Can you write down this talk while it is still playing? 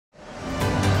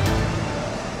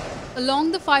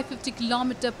Along the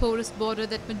 550-kilometer porous border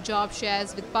that Punjab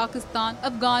shares with Pakistan,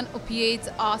 Afghan opiates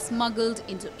are smuggled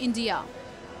into India.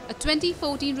 A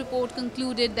 2014 report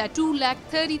concluded that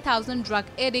 230,000 drug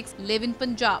addicts live in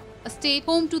Punjab, a state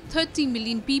home to 30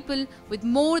 million people with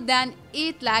more than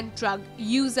 8 lakh drug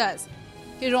users.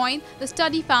 Heroin, the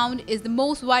study found, is the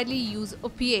most widely used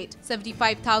opiate.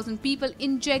 75,000 people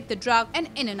inject the drug,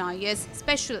 and NNIS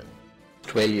special.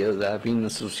 12 years I have been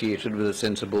associated with the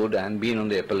censor board and been on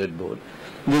the appellate board.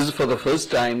 This is for the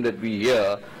first time that we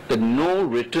hear that no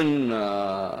written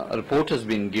report has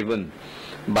been given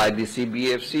by the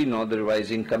CBFC nor the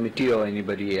revising committee or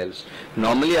anybody else.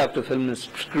 Normally after film is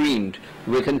screened,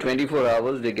 within 24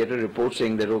 hours they get a report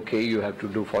saying that okay, you have to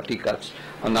do 40 cuts.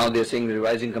 And now they're saying the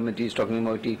revising committee is talking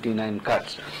about 89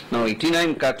 cuts. Now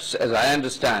 89 cuts, as I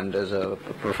understand as a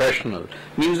professional,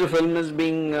 means the film is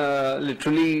being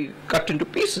literally cut into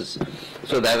pieces.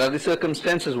 So that are the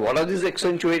circumstances. What are these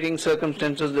accentuating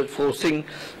circumstances that forcing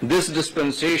this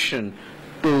dispensation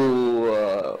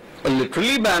to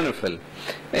literally ban a film?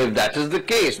 If that is the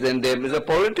case, then there is a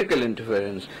political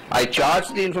interference. I charge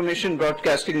the Information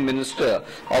Broadcasting Minister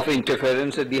of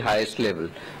interference at the highest level,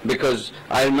 because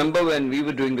I remember when we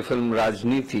were doing the film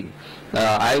Rajniti,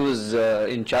 I was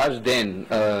in charge then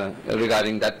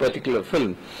regarding that particular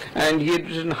film, and he had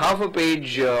written half a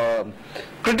page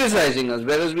criticizing us,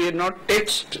 whereas we had not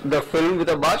touched the film with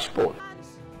a passport.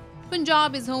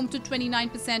 Punjab is home to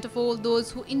 29% of all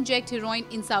those who inject heroin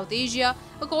in South Asia,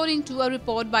 according to a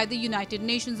report by the United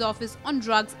Nations Office on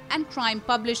Drugs and Crime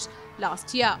published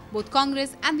last year. Both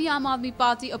Congress and the Aam Aadmi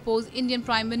Party oppose Indian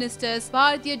Prime Minister's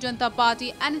Bharatiya Janata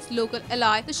Party and its local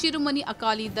ally, the Shiromani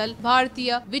Akali Dal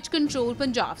Bharatiya, which control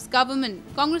Punjab's government.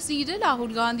 Congress leader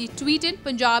Rahul Gandhi tweeted,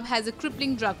 "Punjab has a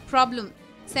crippling drug problem.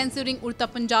 Censoring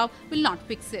Udta Punjab will not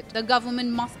fix it. The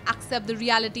government must accept the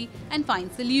reality and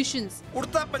find solutions."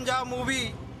 उड़ता Punjab movie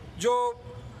जो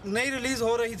नई release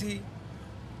हो रही थी,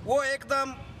 वो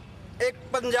एकदम एक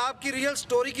पंजाब की रियल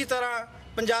स्टोरी की तरह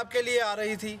पंजाब के लिए आ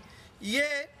रही थी। ये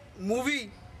मूवी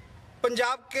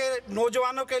पंजाब के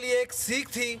नौजवानों के लिए एक सीख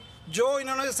थी। जो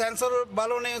इन्होंने सेंसर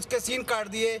वालों ने उसके सीन काट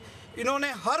दिए।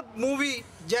 इन्होंने हर मूवी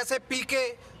जैसे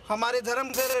पीके हमारे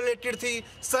धर्म से रिलेटेड थी,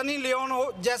 सनी लियोन हो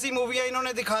जैसी मूवियाँ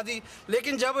इन्होंने दिखा दी,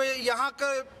 लेकिन जब यहाँ का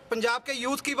पंजाब के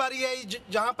यूथ की बारी आई,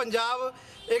 जहाँ पंजाब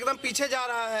एकदम पीछे जा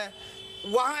रहा है,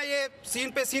 वहाँ ये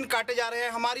सीन पे सीन काटे जा रहे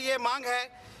हैं। हमारी ये मांग है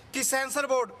कि सेंसर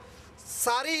बोर्ड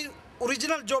सारी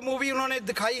ओरिजिनल जो मूवी उन्होंने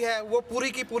दिखाई है वो पूरी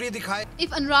की पूरी दिखाए।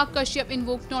 If Anurag Kashyap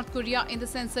invoked North Korea in the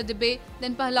censor debate,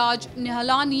 then Prahlad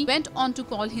Nihalani went on to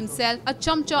call himself a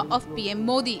chamcha of PM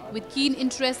Modi. With keen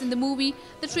interest in the movie,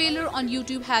 the trailer on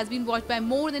YouTube has been watched by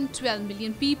more than 12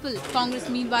 million people. Congress,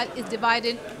 meanwhile, is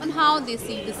divided on how they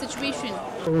see the situation.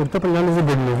 उड़ता Punjab is a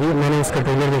good movie. मैंने इसका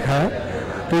trailer देखा है,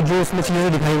 तो जो इसमें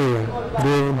चीज़ें दिखाई गई हैं,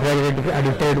 जो ड्रग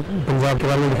एडिक्टेड पंजाब के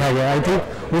बारे में दिखाया गया, आई थिंक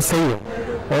वो सही है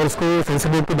और उसको सेंसर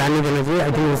बोर्ड को बैन नहीं करना चाहिए।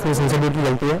 आई थिंक इसमें सेंसर बोर्ड की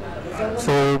गलती है,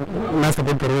 सो मैं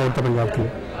सपोर्ट करूँगा उड़ता पंजाब की।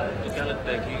 तो क्या लगता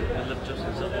है कि मतलब जो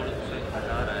सेंसर बोर्ड उसे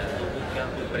हटा रहा है तो वो क्या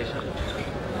कोई प्रेशर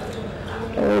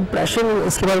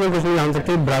इसके बारे में कुछ नहीं जान सकते।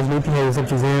 राजनीति है, ये सब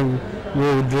चीज़ें, वो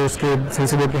जो उसके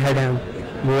सेंसर बोर्ड के हेड हैं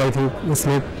वो आई थिंक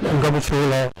इसमें उनका कुछ रोल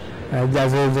है।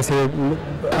 जैसे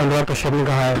अनुराग कश्यप ने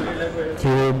कहा है कि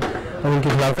वो उनके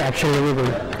खिलाफ एक्शन लेंगे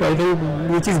कोई, तो आई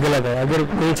थिंक ये चीज़ गलत है। अगर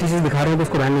कोई चीज़ दिखा रहे हैं तो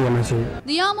उसको बैन नहीं करना चाहिए।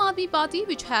 The Aam Aadmi Party,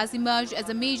 which has emerged as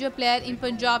a major player in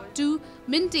Punjab too,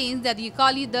 maintains that the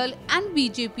Akali Dal and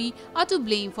BJP are to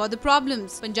blame for the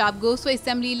problems. Punjab goes for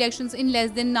assembly elections in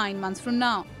less than 9 months from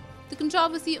now. The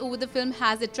controversy over the film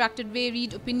has attracted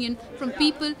varied opinion from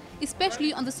people,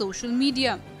 especially on the social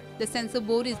media. The censor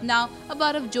board is now a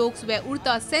butt of jokes where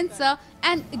Udta censor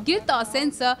and Girta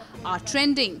censor are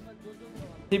trending.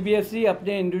 CBFC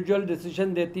अपने individual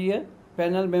decision देती है,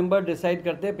 panel member decide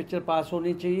करते हैं picture पास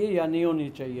होनी चाहिए या नहीं होनी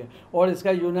चाहिए, और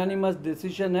इसका यूनानिमस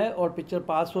डिसीजन है और पिक्चर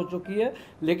पास हो चुकी है,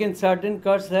 लेकिन सर्टेन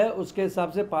कट्स है उसके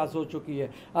हिसाब से पास हो चुकी है।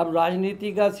 अब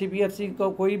राजनीति का CBFC को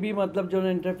कोई भी मतलब जो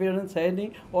इंटरफेरेंस है नहीं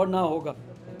और ना होगा।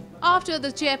 After the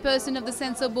chairperson of the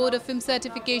Censor Board of Film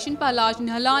Certification, Prahlad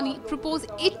Nihalani, proposed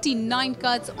 89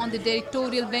 cuts on the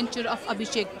directorial venture of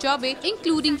Abhishek Chaubey,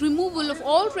 including removal of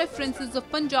all references of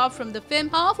Punjab from the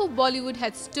film, half of Bollywood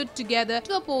had stood together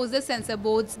to oppose the Censor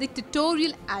Board's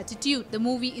dictatorial attitude. The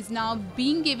movie is now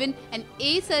being given an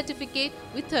A certificate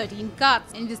with 13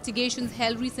 cuts. Investigations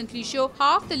held recently show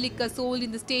half the liquor sold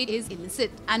in the state is illicit.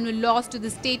 Annual loss to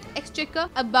the state exchequer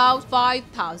about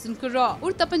 5,000 crore.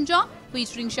 Udta Punjab,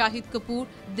 featuring Shahid Kapoor,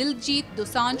 Diljit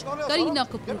Dosanjh, Kareena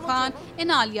Kapoor Khan and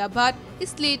Alia Bhatt, is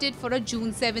slated for a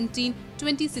June 17,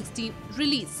 2016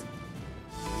 release.